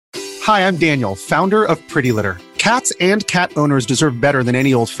Hi, I'm Daniel, founder of Pretty Litter. Cats and cat owners deserve better than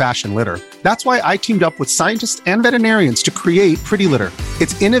any old-fashioned litter. That's why I teamed up with scientists and veterinarians to create Pretty Litter.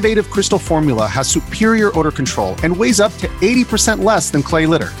 Its innovative crystal formula has superior odor control and weighs up to 80% less than clay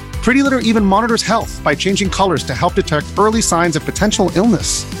litter. Pretty Litter even monitors health by changing colors to help detect early signs of potential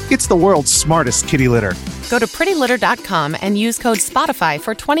illness. It's the world's smartest kitty litter. Go to prettylitter.com and use code SPOTIFY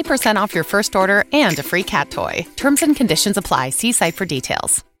for 20% off your first order and a free cat toy. Terms and conditions apply. See site for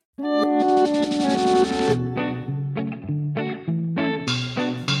details.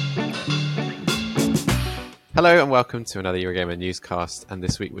 Hello and welcome to another Eurogamer Newscast, and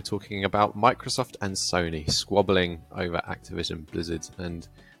this week we're talking about Microsoft and Sony squabbling over Activision Blizzard and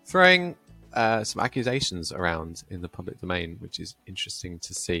throwing some accusations around in the public domain, which is interesting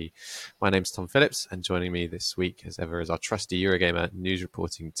to see. My name's Tom Phillips, and joining me this week, as ever, is our trusty Eurogamer news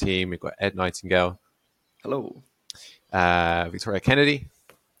reporting team. We've got Ed Nightingale. Hello. Victoria Kennedy.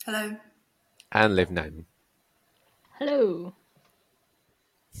 Hello. And Liv Nan. Hello.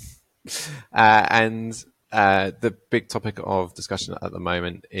 The big topic of discussion at the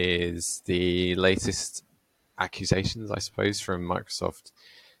moment is the latest accusations, I suppose, from Microsoft,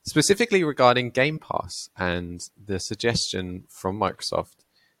 specifically regarding Game Pass and the suggestion from Microsoft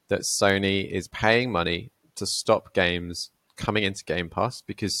that Sony is paying money to stop games coming into Game Pass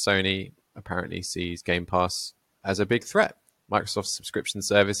because Sony apparently sees Game Pass as a big threat. Microsoft's subscription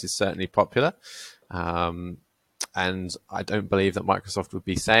service is certainly popular, and I don't believe that Microsoft would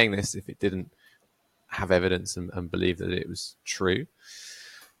be saying this if it didn't have evidence and believe that it was true.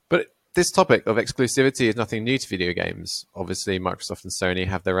 But this topic of exclusivity is nothing new to video games. Obviously, Microsoft and Sony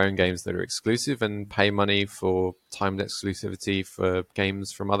have their own games that are exclusive and pay money for timed exclusivity for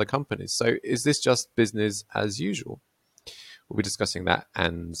games from other companies. So is this just business as usual? We'll be discussing that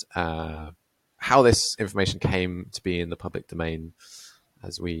and how this information came to be in the public domain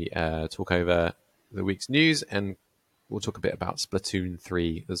as we talk over the week's news, and we'll talk a bit about Splatoon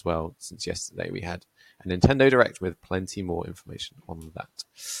 3 as well, since yesterday we had a Nintendo Direct with plenty more information on that.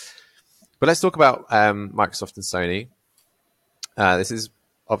 But let's talk about Microsoft and Sony. This is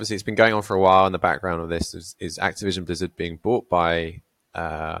obviously, it's been going on for a while, and the background of this is Activision Blizzard being bought by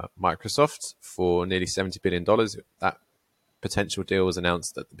Microsoft for nearly $70 billion. That potential deal was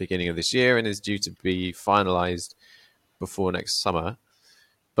announced at the beginning of this year and is due to be finalized before next summer.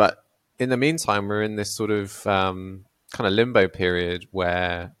 But in the meantime, we're in this sort of kind of limbo period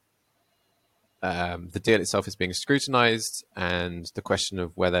where the deal itself is being scrutinized, and the question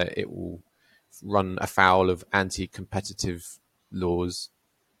of whether it will run afoul of anti-competitive laws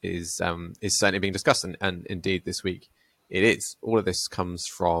is certainly being discussed, and indeed this week it is. All of this comes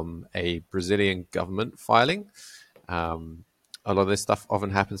from a Brazilian government filing. A lot of this stuff often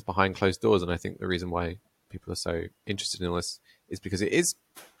happens behind closed doors, and I think the reason why people are so interested in all this is because it is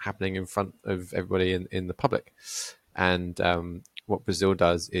happening in front of everybody in the public. And what Brazil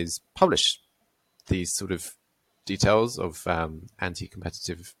does is publish these sort of details of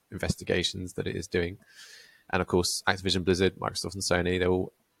anti-competitive investigations that it is doing. And of course, Activision Blizzard, Microsoft and Sony,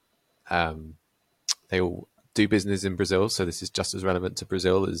 they all do business in Brazil. So this is just as relevant to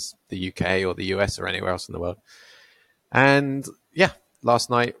Brazil as the UK or the US or anywhere else in the world. And yeah, last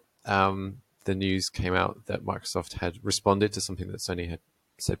night, the news came out that Microsoft had responded to something that Sony had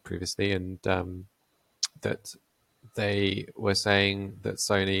said previously, and that they were saying that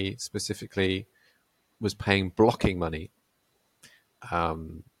Sony specifically was paying blocking money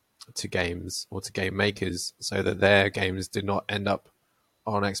to games or to game makers so that their games did not end up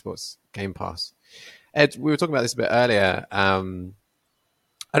on Xbox Game Pass. Ed, we were talking about this a bit earlier. I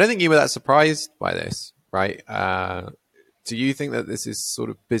don't think you were that surprised by this, right? Do you think that this is sort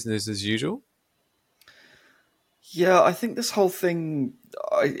of business as usual? Yeah, I think this whole thing,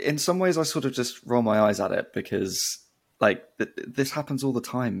 in some ways I sort of just roll my eyes at it because this happens all the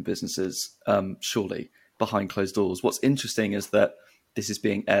time in businesses, surely, behind closed doors. What's interesting is that this is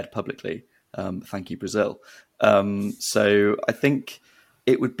being aired publicly. Thank you, Brazil. So I think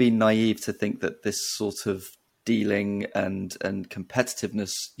it would be naive to think that this sort of dealing and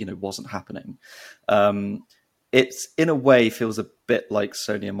competitiveness, wasn't happening. It's, in a way, feels a bit like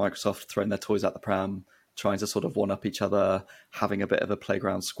Sony and Microsoft throwing their toys out the pram, trying to sort of one-up each other, having a bit of a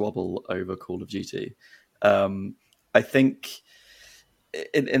playground squabble over Call of Duty. I think,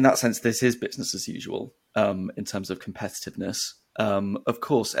 in that sense, this is business as usual in terms of competitiveness. Of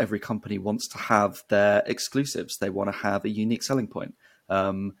course, every company wants to have their exclusives. They want to have a unique selling point.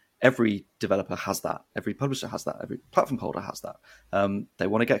 Every developer has that. Every publisher has that. Every platform holder has that. They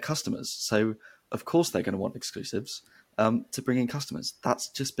want to get customers. So, of course, they're going to want exclusives to bring in customers. That's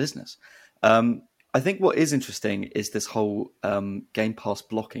just business. I think what is interesting is this whole Game Pass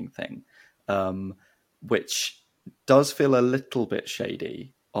blocking thing, which does feel a little bit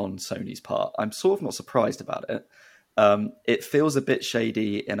shady on Sony's part. I'm sort of not surprised about it. It feels a bit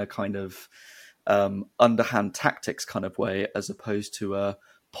shady in a kind of underhand tactics kind of way, as opposed to a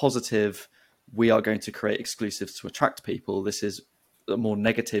positive, we are going to create exclusives to attract people. This is a more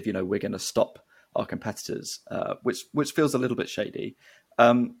negative, we're going to stop our competitors, which feels a little bit shady.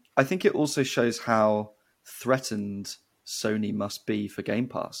 I think it also shows how threatened Sony must be for Game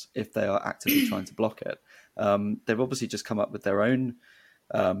Pass if they are actively trying to block it. They've obviously just come up with their own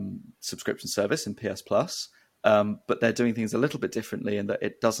subscription service in PS Plus, but they're doing things a little bit differently in that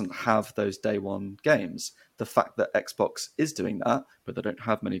it doesn't have those day one games. The fact that Xbox is doing that, but they don't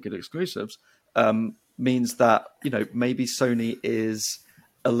have many good exclusives, means that maybe Sony is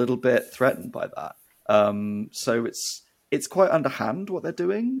a little bit threatened by that. So it's quite underhand what they're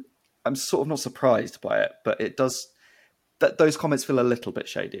doing. I'm sort of not surprised by it, but it does. Those comments feel a little bit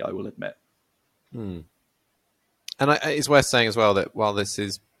shady, I will admit. And it's worth saying as well that while this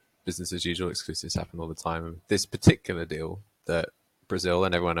is business as usual, exclusives happen all the time, this particular deal that Brazil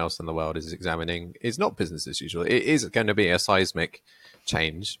and everyone else in the world is examining is not business as usual. It is going to be a seismic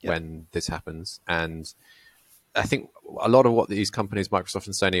change when this happens. And I think a lot of what these companies, Microsoft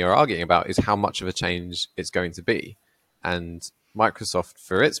and Sony, are arguing about is how much of a change it's going to be. And Microsoft,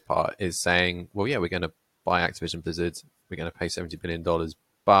 for its part, is saying, well, yeah, we're going to buy Activision Blizzard. We're going to pay $70 billion.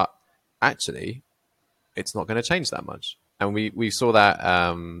 But actually, it's not going to change that much. And we saw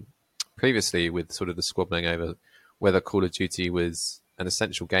that previously with sort of the squabbling over whether Call of Duty was an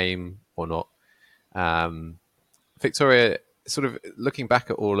essential game or not. Victoria, sort of looking back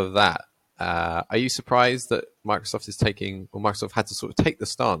at all of that, are you surprised that Microsoft had to sort of take the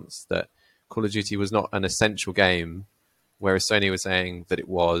stance that Call of Duty was not an essential game, whereas Sony was saying that it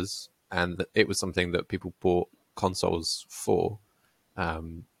was, and that it was something that people bought consoles for?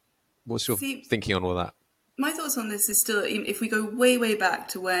 What's your thinking on all that? My thoughts on this is still, if we go way, way back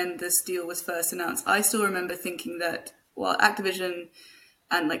to when this deal was first announced, I still remember thinking that, well, Activision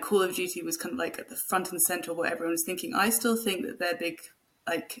and like Call of Duty was kind of like at the front and center of what everyone was thinking. I still think that their big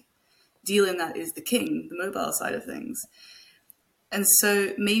like deal in that is the King, the mobile side of things. And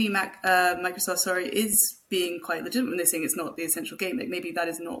so maybe Microsoft, is being quite legitimate when they're saying it's not the essential game. Like maybe that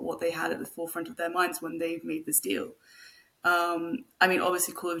is not what they had at the forefront of their minds when they made this deal.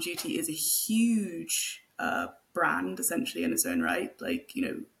 Obviously Call of Duty is a huge brand essentially in its own right. Like,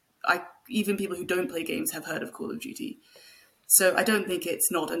 even people who don't play games have heard of Call of Duty. So I don't think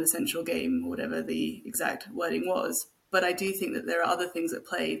it's not an essential game or whatever the exact wording was. But I do think that there are other things at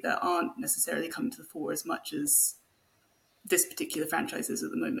play that aren't necessarily coming to the fore as much as this particular franchise is at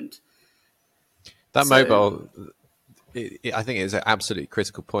the moment. Mobile, I think, is an absolutely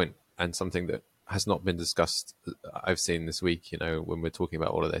critical point and something that has not been discussed. I've seen this week, when we're talking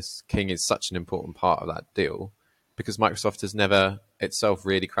about all of this. King is such an important part of that deal because Microsoft has never itself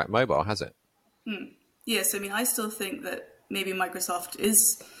really cracked mobile, has it? Yes, I still think that maybe Microsoft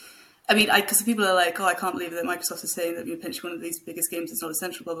is... because people are like, I can't believe that Microsoft is saying that potentially one of these biggest games is not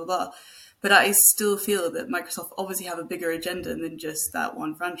essential, blah, blah, blah. But I still feel that Microsoft obviously have a bigger agenda than just that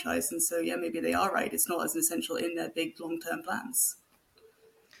one franchise. And so, yeah, maybe they are right. It's not as essential in their big long-term plans.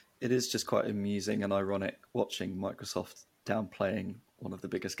 It is just quite amusing and ironic watching Microsoft downplaying one of the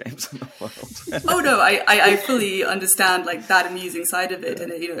biggest games in the world. Oh, no, I fully understand like that amusing side of it.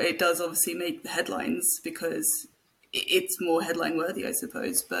 And, it does obviously make the headlines because it's more headline worthy, I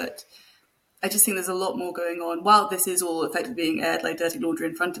suppose. But I just think there's a lot more going on. While this is all effectively being aired like dirty laundry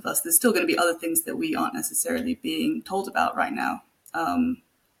in front of us, there's still going to be other things that we aren't necessarily being told about right now.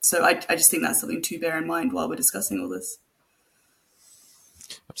 So I just think that's something to bear in mind while we're discussing all this.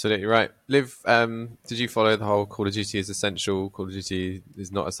 Absolutely right. Liv, did you follow the whole Call of Duty is essential, Call of Duty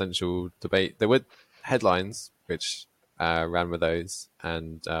is not essential debate? There were headlines which ran with those.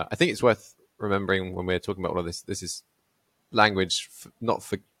 And I think it's worth remembering when we're talking about all of this, this is language not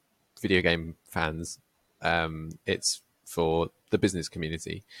for video game fans, it's for the business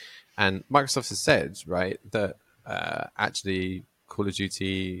community. And Microsoft has said, right, that actually Call of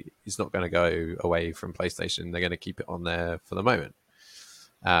Duty is not going to go away from PlayStation. They're going to keep it on there for the moment.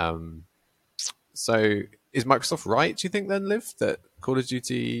 So is Microsoft right, do you think then, Liv, that Call of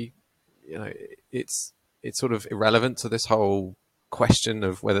Duty, it's sort of irrelevant to this whole question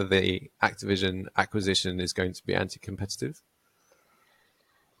of whether the Activision acquisition is going to be anti-competitive?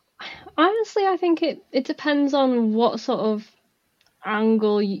 Honestly, I think it depends on what sort of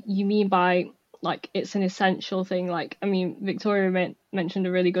angle you mean by like it's an essential thing. Like, Victoria mentioned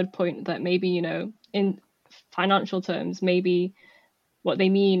a really good point that maybe, in financial terms, maybe what they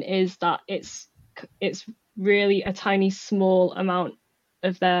mean is that it's like it's really a tiny small amount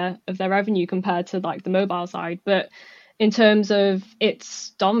of their revenue compared to like the mobile side. But in terms of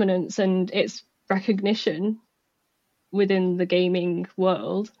its dominance and its recognition within the gaming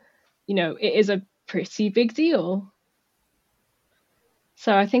world, you know, it is a pretty big deal.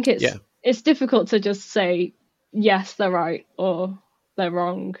 So I think it's difficult to just say yes, they're right or they're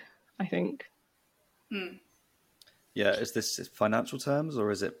wrong, I think. Yeah, is this financial terms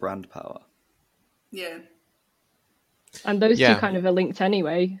or is it brand power? Yeah. And those two kind of are linked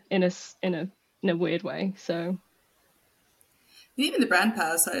anyway in a weird way. So even the brand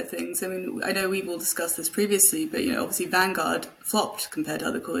power side of things, I mean, I know we've all discussed this previously, but, you know, obviously Vanguard flopped compared to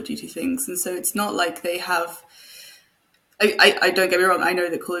other Call of Duty things. And so it's not like they have... I don't get me wrong, I know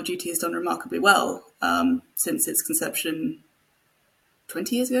that Call of Duty has done remarkably well since its conception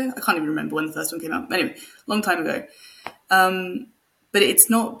 20 years ago. I can't even remember when the first one came out. Anyway, long time ago. But it's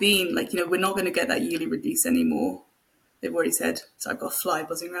not been like, you know, we're not going to get that yearly release anymore. They've already said, so I've got a fly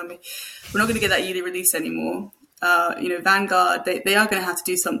buzzing around me. We're not going to get that yearly release anymore. You know, Vanguard, they are going to have to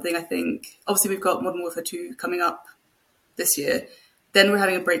do something, I think. Obviously, we've got Modern Warfare 2 coming up this year. Then we're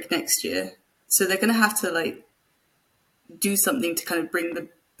having a break next year. So they're going to have to, like, do something to kind of bring the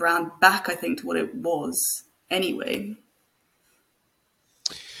brand back, I think, to what it was anyway.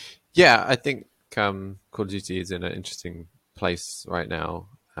 Yeah, I think Call of Duty is in an interesting place right now.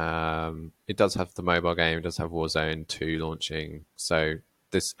 It does have the mobile game, it does have Warzone 2 launching. So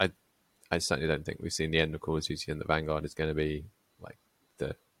this, I certainly don't think we've seen the end of Call of Duty, and the Vanguard is going to be like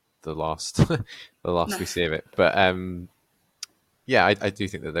the last the last we see of it. But yeah, I do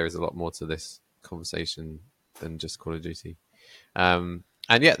think that there is a lot more to this conversation than just Call of Duty. And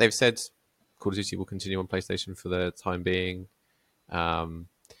yeah, they've said Call of Duty will continue on PlayStation for the time being.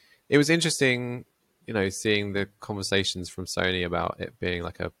 It was interesting, you know, seeing the conversations from Sony about it being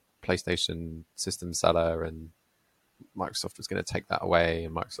like a PlayStation system seller, and Microsoft was going to take that away,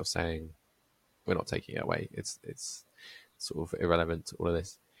 and Microsoft saying we're not taking it away. It's sort of irrelevant to all of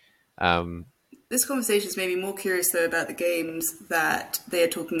this. This conversation has made me more curious, though, about the games that they are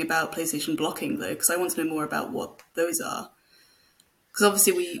talking about PlayStation blocking, though, because I want to know more about what those are. Because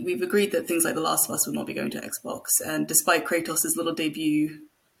obviously we've agreed that things like The Last of Us will not be going to Xbox, and despite Kratos' little debut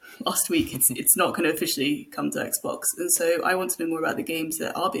last week, it's not going to officially come to Xbox. And so I want to know more about the games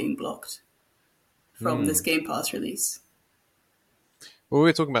that are being blocked from this Game Pass release. Well, we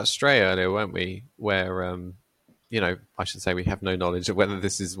were talking about Stray earlier, weren't we? Where, you know, I should say we have no knowledge of whether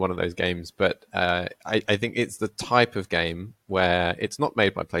this is one of those games, but I think it's the type of game where it's not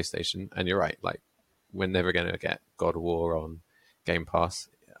made by PlayStation, and you're right, like, we're never going to get God of War on Game Pass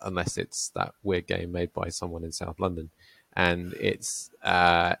unless it's that weird game made by someone in South London. And it's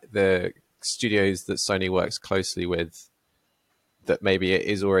the studios that Sony works closely with, that maybe it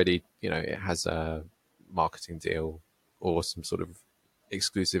is already, you know, it has a marketing deal or some sort of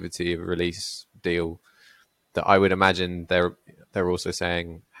exclusivity of a release deal, that I would imagine they're also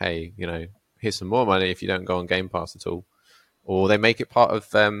saying, hey, you know, here's some more money if you don't go on Game Pass at all. Or they make it part of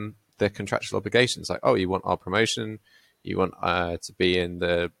their contractual obligations, like, oh, you want our promotion, you want to be in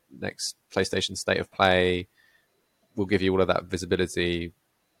the next PlayStation State of Play, we'll give you all of that visibility,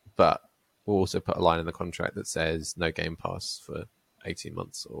 but we'll also put a line in the contract that says no Game Pass for 18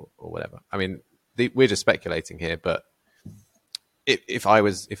 months or whatever. I mean, we're just speculating here, but if I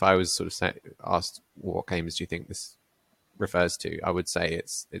was sort of asked what games do you think this refers to, I would say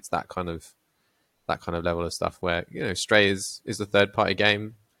it's that kind of level of stuff where, you know, Stray is a third party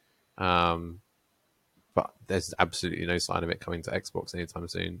game, but there's absolutely no sign of it coming to Xbox anytime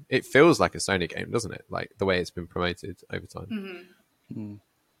soon. It feels like a Sony game, doesn't it? Like the way it's been promoted over time. Mm-hmm.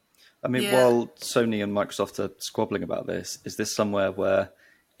 I mean, while Sony and Microsoft are squabbling about this, is this somewhere where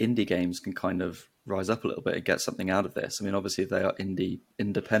indie games can kind of rise up a little bit and get something out of this? I mean, obviously they are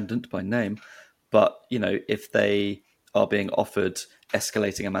independent by name, but, you know, if they are being offered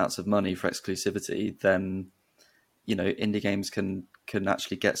escalating amounts of money for exclusivity, then, you know, indie games can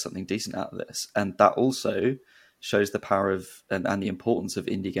actually get something decent out of this. And that also shows the power of and the importance of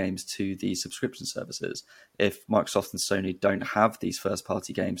indie games to the subscription services. If Microsoft and Sony don't have these first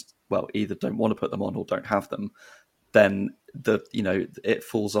party games, well, either don't want to put them on or don't have them, then it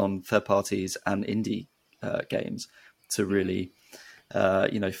falls on third parties and indie games to really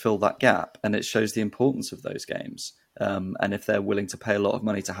fill that gap. And it shows the importance of those games. And if they're willing to pay a lot of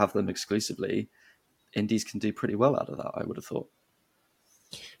money to have them exclusively, indies can do pretty well out of that, I would have thought.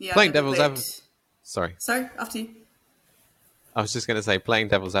 Yeah, playing devil's advocate. Sorry, after you. I was just going to say, playing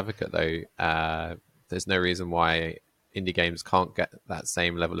devil's advocate though, there's no reason why indie games can't get that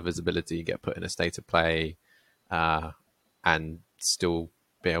same level of visibility, get put in a state of play, and still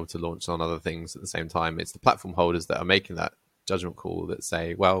be able to launch on other things at the same time. It's the platform holders that are making that judgment call that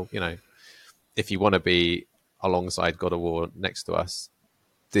say, well, if you want to be alongside God of War next to us,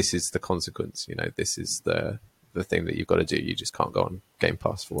 this is the consequence. This is the thing that you've got to do. You just can't go on Game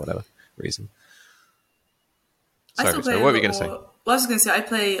Pass for whatever reason. Sorry, what were you going to say? Well, I was going to say I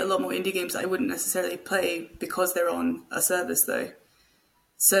play a lot more indie games that I wouldn't necessarily play because they're on a service, though.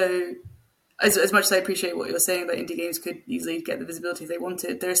 So, as much as I appreciate what you're saying about indie games could easily get the visibility if they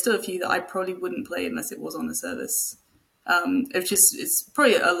wanted, there are still a few that I probably wouldn't play unless it was on the service. It's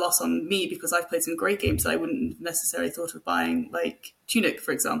probably a loss on me because I've played some great games that I wouldn't necessarily thought of buying, like Tunic,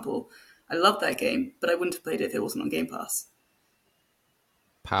 for example. I love that game, but I wouldn't have played it if it wasn't on Game Pass.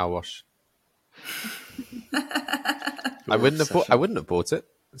 Power wash. I wouldn't have bought it.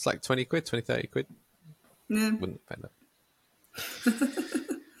 It's like 20 quid, 20, 30 quid. Yeah. Wouldn't have paid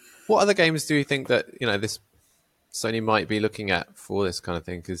that. What other games do you think that, this Sony might be looking at for this kind of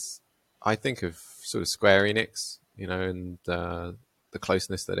thing? Because I think of sort of Square Enix, and the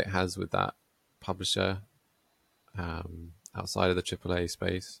closeness that it has with that publisher outside of the AAA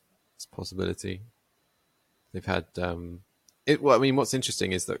space. It's a possibility. They've had... what's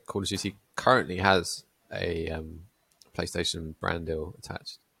interesting is that Call of Duty currently has a PlayStation brand deal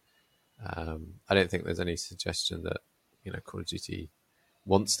attached. I don't think there's any suggestion that Call of Duty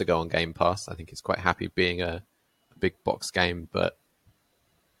wants to go on Game Pass. I think it's quite happy being a big box game, but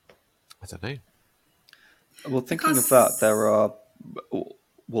I don't know. Well, thinking of that, there are,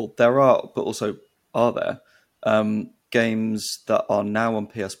 but also are there games that are now on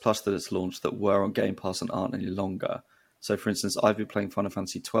PS Plus that it's launched that were on Game Pass and aren't any longer. So, for instance, I've been playing Final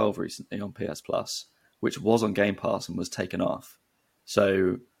Fantasy 12 recently on PS Plus, which was on Game Pass and was taken off.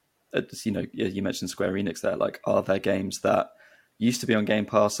 So, you mentioned Square Enix there. Like, are there games that used to be on Game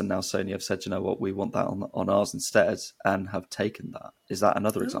Pass and now Sony have said, we want that on ours instead, and have taken that? Is that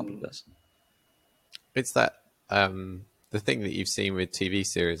another example of this? It's that the thing that you've seen with TV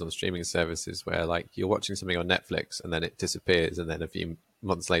series on streaming services where like you're watching something on Netflix and then it disappears, and then a few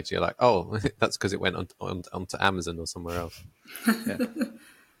months later you're like, oh, that's because it went onto Amazon or somewhere else. Yeah.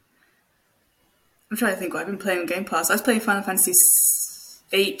 I'm trying to think what I've been playing on Game Pass. I was playing Final Fantasy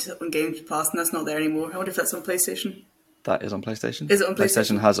 8 on Game Pass, and that's not there anymore. I wonder if that's on PlayStation. That is on PlayStation. Is it on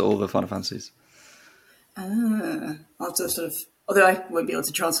PlayStation? PlayStation has all the Final Fantasies. I'll have to sort of... Although I won't be able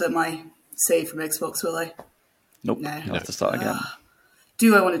to transfer my save from Xbox, will I? Nope. No. You'll have to start again.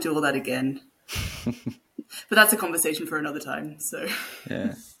 Do I want to do all that again? But that's a conversation for another time. So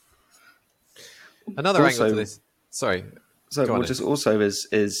yeah. Another angle to this. Sorry. So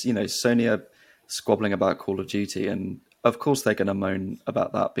Sony are squabbling about Call of Duty, and of course they're going to moan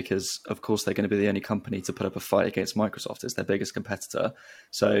about that because of course they're going to be the only company to put up a fight against Microsoft. It's their biggest competitor,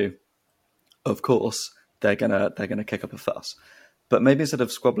 so of course they're gonna kick up a fuss. But maybe instead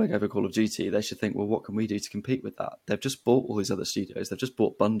of squabbling over Call of Duty, they should think, well, what can we do to compete with that? They've just bought all these other studios. They've just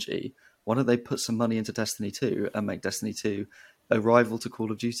bought Bungie. Why don't they put some money into Destiny 2 and make Destiny 2 a rival to Call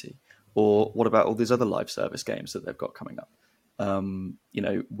of Duty? Or what about all these other live service games that they've got coming up?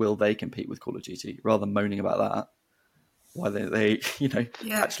 Will they compete with Call of Duty? Rather than moaning about that, why don't they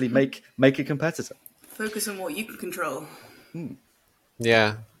actually make a competitor? Focus on what you can control.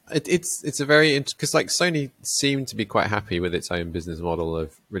 Yeah. It's a very because like Sony seemed to be quite happy with its own business model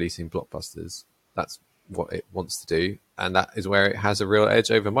of releasing blockbusters. That's what it wants to do, and that is where it has a real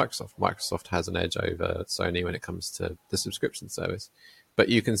edge over Microsoft. Microsoft has an edge over Sony when it comes to the subscription service. But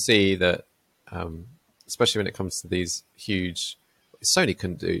you can see that, especially when it comes to these huge, Sony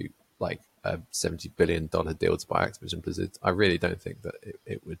couldn't do like a $70 billion deal to buy Activision Blizzard. I really don't think that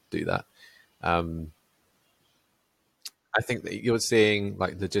it would do that. I think that you're seeing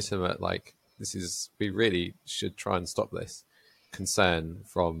like legitimate, like we really should try and stop this concern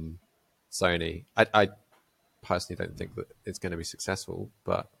from Sony. I personally don't think that it's going to be successful,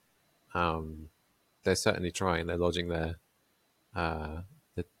 but they're certainly trying. They're lodging their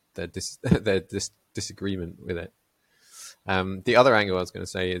disagreement with it. The other angle I was going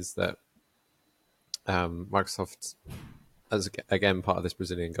to say is that Microsoft, as again part of this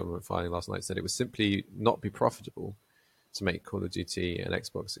Brazilian government filing last night, said it would simply not be profitable to make Call of Duty an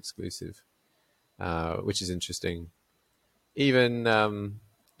Xbox exclusive, which is interesting. Even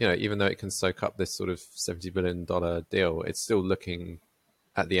even though it can soak up this sort of $70 billion deal, it's still looking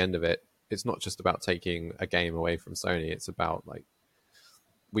at the end of it. It's not just about taking a game away from Sony. It's about like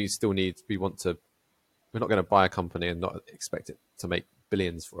we're not going to buy a company and not expect it to make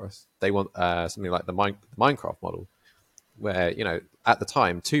billions for us. They want something like the Minecraft model, where at the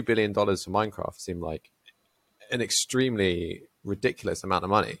time $2 billion for Minecraft seemed like an extremely ridiculous amount of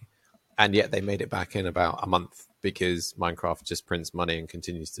money, and yet they made it back in about a month because Minecraft just prints money and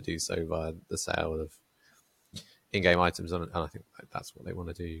continues to do so via the sale of in-game items, and I think that's what they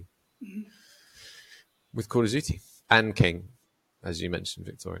want to do with Call of Duty and King, as you mentioned,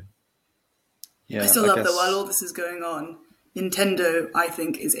 Victoria. Yeah, I still love that while all this is going on, Nintendo, I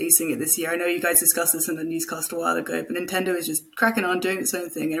think, is acing it this year. I know you guys discussed this in the newscast a while ago, but Nintendo is just cracking on, doing its own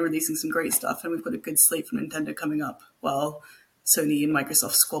thing and releasing some great stuff, and we've got a good slate from Nintendo coming up while Sony and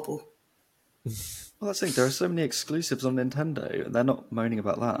Microsoft squabble. Well, that's the thing. There are so many exclusives on Nintendo, and they're not moaning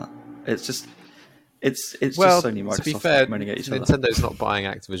about that. It's just just Sony and Microsoft to be fair, moaning at each other. Nintendo's not buying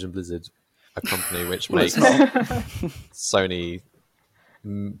Activision Blizzard, a company which makes Sony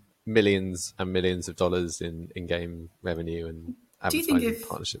millions and millions of dollars in game revenue and do you think advertising if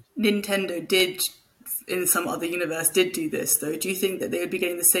partnerships. Nintendo did, in some other universe, did do this, though, do you think that they would be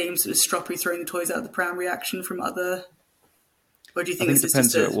getting the same sort of stroppy throwing the toys out of the pram reaction from other... Or do you think I think it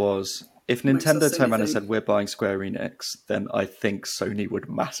depends who it was. If Nintendo Microsoft turned around Sony and said, we're buying Square Enix, then I think Sony would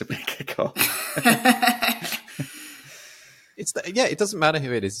massively kick off. It doesn't matter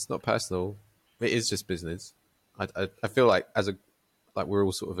who it is. It's not personal. It is just business. I feel like we're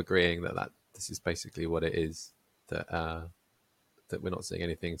all sort of agreeing that this is basically what it is. That we're not seeing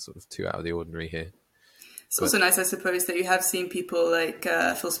anything sort of too out of the ordinary here. It's also nice, I suppose, that you have seen people like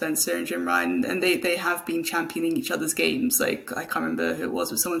Phil Spencer and Jim Ryan, and they have been championing each other's games. Like, I can't remember who it was,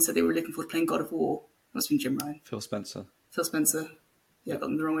 but someone said they were looking forward to playing God of War. It must have been Jim Ryan. Phil Spencer. Yeah, I got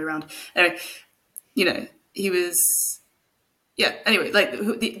them the wrong way around. Anyway, he was... Yeah, anyway, like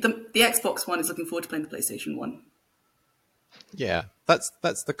the Xbox One is looking forward to playing the PlayStation 1. Yeah, that's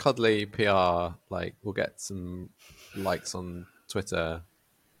the cuddly PR. Like, we'll get some likes on Twitter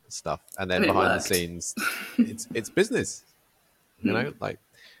stuff, and then behind the scenes, it's business. You know, like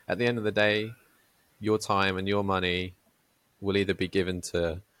at the end of the day, your time and your money will either be given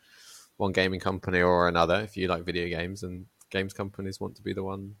to one gaming company or another if you like video games, and games companies want to be the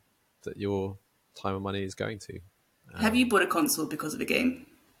one that your time and money is going to. Have you bought a console because of a game?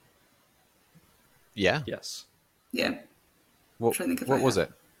 Yeah. Yes. Yeah. What was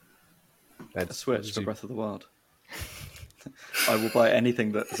it? Ed, a Switch for Breath of the Wild. I will buy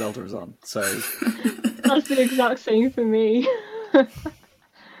anything that Zelda is on. So that's the exact same for me.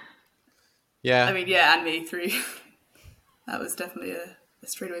 Yeah. I mean, yeah, and me three. That was definitely a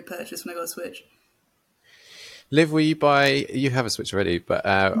straightaway purchase when I got a Switch. Liv, will you buy? You have a Switch already, but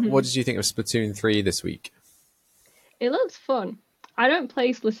what did you think of Splatoon 3 this week? It looked fun. I don't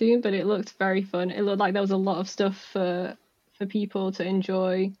play Splatoon, but it looked very fun. It looked like there was a lot of stuff for people to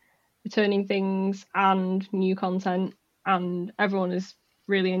enjoy, returning things and new content, and everyone is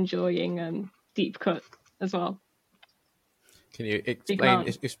really enjoying Deep Cut as well. Can you explain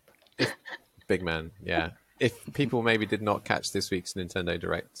if Big Man, yeah. If people maybe did not catch this week's Nintendo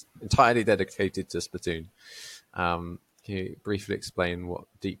Direct, entirely dedicated to Splatoon, can you briefly explain what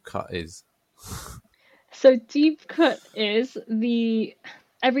Deep Cut is? So Deep Cut is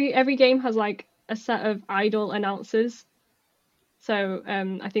every game has like a set of idol announcers. So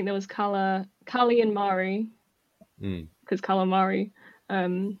I think there was Kali and Mari, because calamari,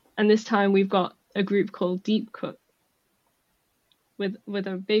 and this time we've got a group called Deep Cut with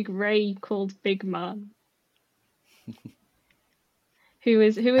a big Ray called Big Man, who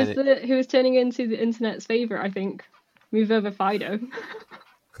is turning into the internet's favorite. I think, move over Fido.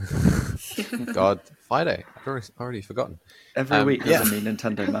 God, Fido. I've already forgotten. Every week there's a new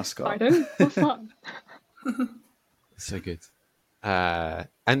Nintendo mascot. Fido? What's that? So good.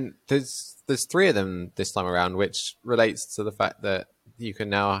 And there's three of them this time around, which relates to the fact that you can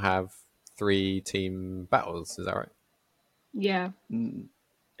now have 3 team battles. Is that right? Yeah.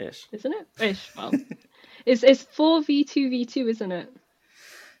 Ish. Isn't it? Ish. Well, it's 4v2v2, isn't it?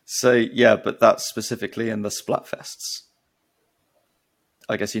 So yeah, but that's specifically in the Splatfests.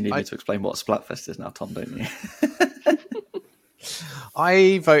 I guess you need me to explain what a Splatfest is now, Tom, don't you?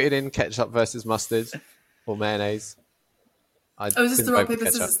 I voted in ketchup versus mustard or mayonnaise. Is this the rock paper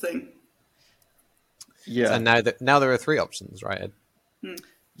scissors thing? Yeah. And now there are 3 options, right, Ed?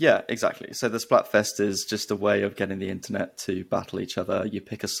 Yeah, exactly. So the Splatfest is just a way of getting the internet to battle each other. You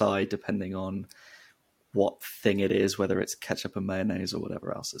pick a side depending on what thing it is, whether it's ketchup and mayonnaise or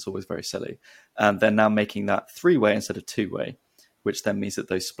whatever else. It's always very silly. And they're now making that 3-way instead of 2-way, which then means that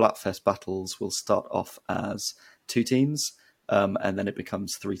those Splatfest battles will start off as 2 teams, and then it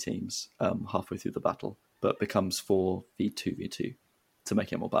becomes 3 teams halfway through the battle, but becomes 4v2v2 to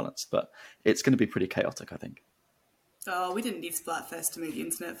make it more balanced. But it's going to be pretty chaotic, I think. Oh, we didn't need Splatfest to make the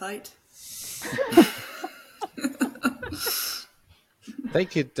internet fight. They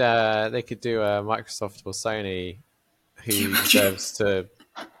could do a Microsoft or Sony who deserves to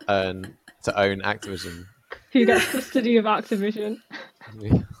own Activision. Who gets custody of Activision?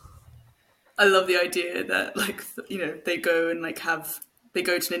 Yeah. I love the idea that they go and they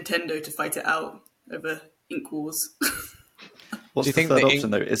go to Nintendo to fight it out over Ink Wars. What's Do you the think third the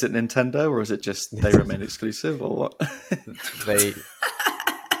option though? Is it Nintendo or is it just they remain exclusive or what?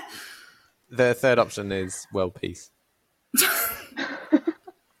 The third option is world peace.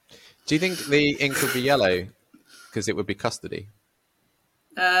 Do you think the ink would be yellow because it would be custody?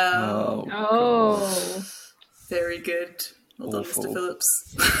 Oh. Very good. Well done, Awful. Mr. Phillips.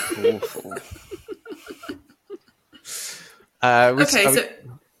 Awful.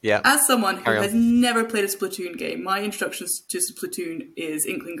 As someone who Carry on. has never played a Splatoon game, my introductions to Splatoon is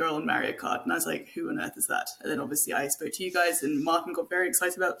Inkling Girl and Mario Kart, and I was like, who on earth is that? And then obviously I spoke to you guys, and Martin got very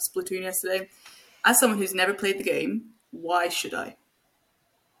excited about Splatoon yesterday. As someone who's never played the game, why should I?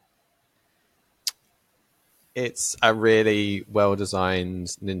 It's a really well-designed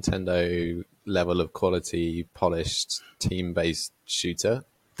Nintendo level of quality, polished, team-based shooter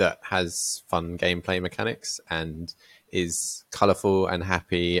that has fun gameplay mechanics and is colourful and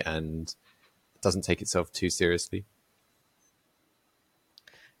happy and doesn't take itself too seriously.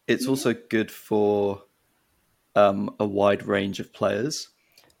 It's also good for a wide range of players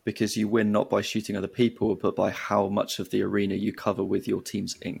because you win not by shooting other people, but by how much of the arena you cover with your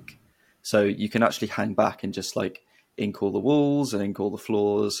team's ink. So you can actually hang back and just like ink all the walls and ink all the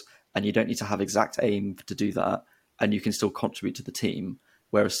floors, and you don't need to have exact aim to do that, and you can still contribute to the team.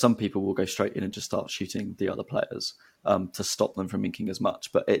 Whereas some people will go straight in and just start shooting the other players to stop them from inking as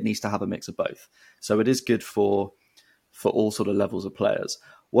much. But it needs to have a mix of both. So it is good for all sort of levels of players.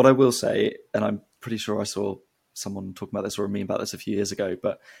 What I will say, and I'm pretty sure I saw someone talking about this or a meme about this a few years ago,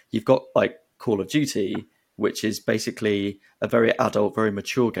 but you've got like Call of Duty, which is basically a very adult, very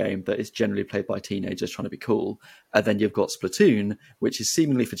mature game that is generally played by teenagers trying to be cool. And then you've got Splatoon, which is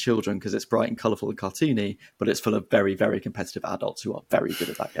seemingly for children because it's bright and colourful and cartoony, but it's full of very, very competitive adults who are very good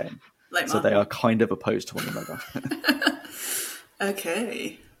at that game. So they are kind of opposed to one another.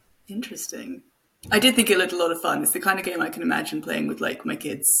 Okay, interesting. I did think it looked a lot of fun. It's the kind of game I can imagine playing with like my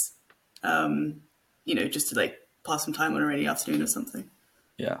kids, just to like pass some time on a rainy afternoon or something.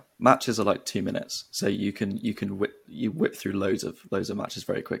 Yeah, matches are like 2 minutes, so you whip through loads of matches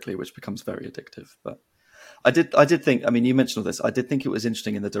very quickly, which becomes very addictive. But I did think, I mean, you mentioned all this. I did think it was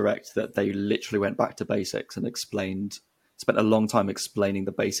interesting in the direct that they literally went back to basics and spent a long time explaining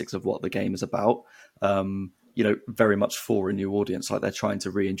the basics of what the game is about. Very much for a new audience, like they're trying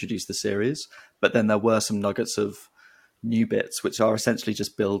to reintroduce the series. But then there were some nuggets of new bits, which are essentially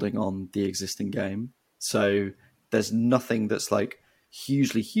just building on the existing game. So there's nothing that's like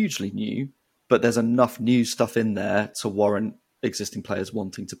hugely new, but there's enough new stuff in there to warrant existing players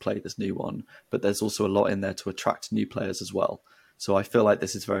wanting to play this new one. But there's also a lot in there to attract new players as well. So I feel like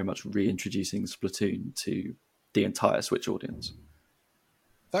this is very much reintroducing Splatoon to the entire Switch audience.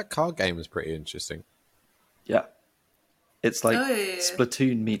 That card game was pretty interesting. Yeah. It's like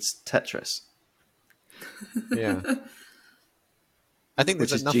Splatoon meets Tetris. Yeah. I think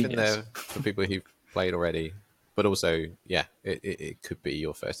there's enough genius in there for people who've played already. But also, yeah, it could be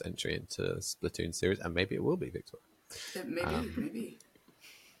your first entry into the Splatoon series, and maybe it will be, Victor. Maybe.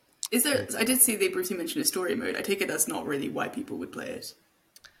 Is there? I did see they briefly mentioned a story mode. I take it that's not really why people would play it.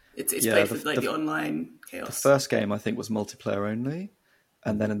 It's played for like the online chaos. The first game I think was multiplayer only,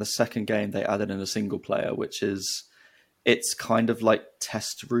 and then in the second game they added in a single player, it's kind of like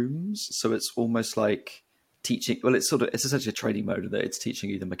test rooms. So it's almost like teaching. Well, it's essentially a training mode that it's teaching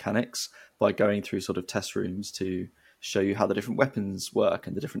you the mechanics by going through sort of test rooms to show you how the different weapons work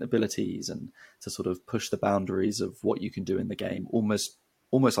and the different abilities, and to sort of push the boundaries of what you can do in the game, almost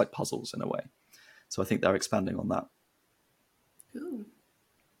like puzzles in a way. So I think they're expanding on that. Cool.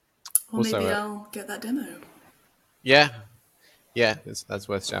 Well, maybe I'll get that demo. Yeah, that's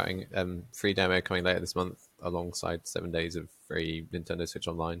worth shouting. Free demo coming later this month alongside 7 days of free Nintendo Switch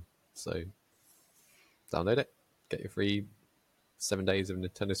Online. So download it, get your free 7 days of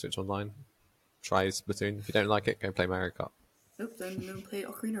Nintendo Switch Online. Try Splatoon. If you don't like it, go play Mario Kart. Nope, then play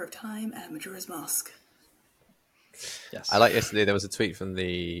Ocarina of Time and Majora's Mask. Yes. I like yesterday there was a tweet from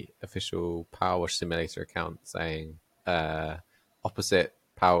the official Power Wash Simulator account saying opposite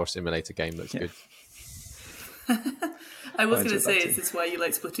Power Wash Simulator game looks good. I was going to say, is this why you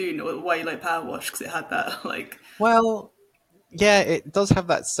like Splatoon or why you like Power Wash? Because it had that like... Well, yeah, it does have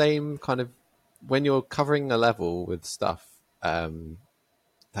that same kind of... When you're covering a level with stuff,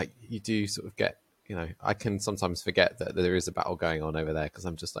 like you do sort of get, I can sometimes forget that there is a battle going on over there because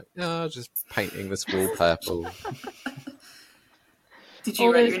I'm just like, just painting this wall purple. Did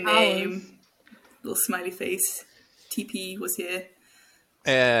you write your name? Little smiley face. TP was here.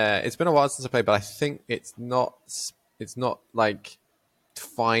 It's been a while since I played, but I think it's not like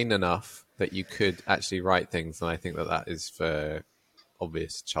fine enough that you could actually write things, and I think that is for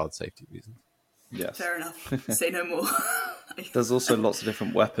obvious child safety reasons. Yes. Fair enough. Say no more. There's also lots of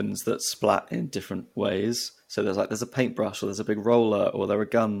different weapons that splat in different ways. So there's a paintbrush, or there's a big roller, or there are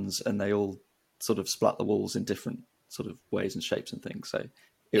guns, and they all sort of splat the walls in different sort of ways and shapes and things. So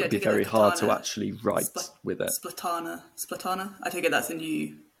it would be very hard to actually write with it. Splatana. I take it that's a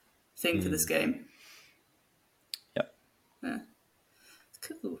new thing for this game. Yep. Yeah.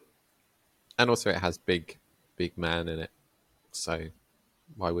 Cool. And also, it has big man in it, so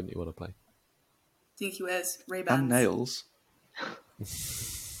why wouldn't you want to play? I think he wears Ray-Bans. And Nails.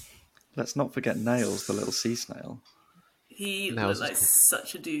 Let's not forget Nails, the little sea snail. He looked like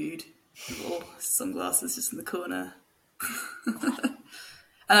such a dude. With all sunglasses just in the corner.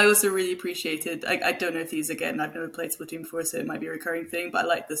 And I also really appreciated, I don't know if these, again, I've never played Splatoon before, so it might be a recurring thing, but I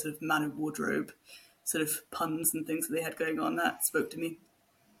like the sort of man of wardrobe sort of puns and things that they had going on. That spoke to me.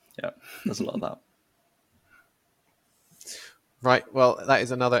 Yeah, there's a lot of that. Right, well, that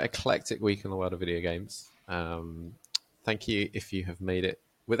is another eclectic week in the world of video games. Thank you if you have made it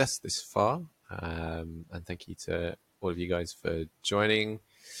with us this far, and thank you to all of you guys for joining.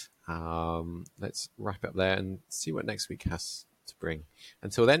 Let's wrap up there and see what next week has to bring.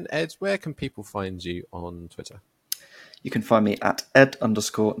 Until then, Ed, where can people find you on Twitter? You can find me at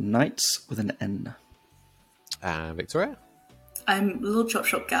ed_knights with an N. Victoria? I'm Little Chop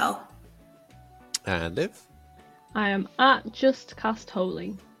Shop Gal. And Liv? I am at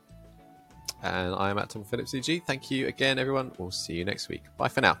JustCastHoly. And I am at Tom Phillips EG. Thank you again, everyone. We'll see you next week. Bye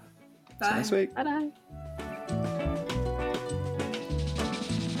for now. Bye. See you next week. Bye-bye.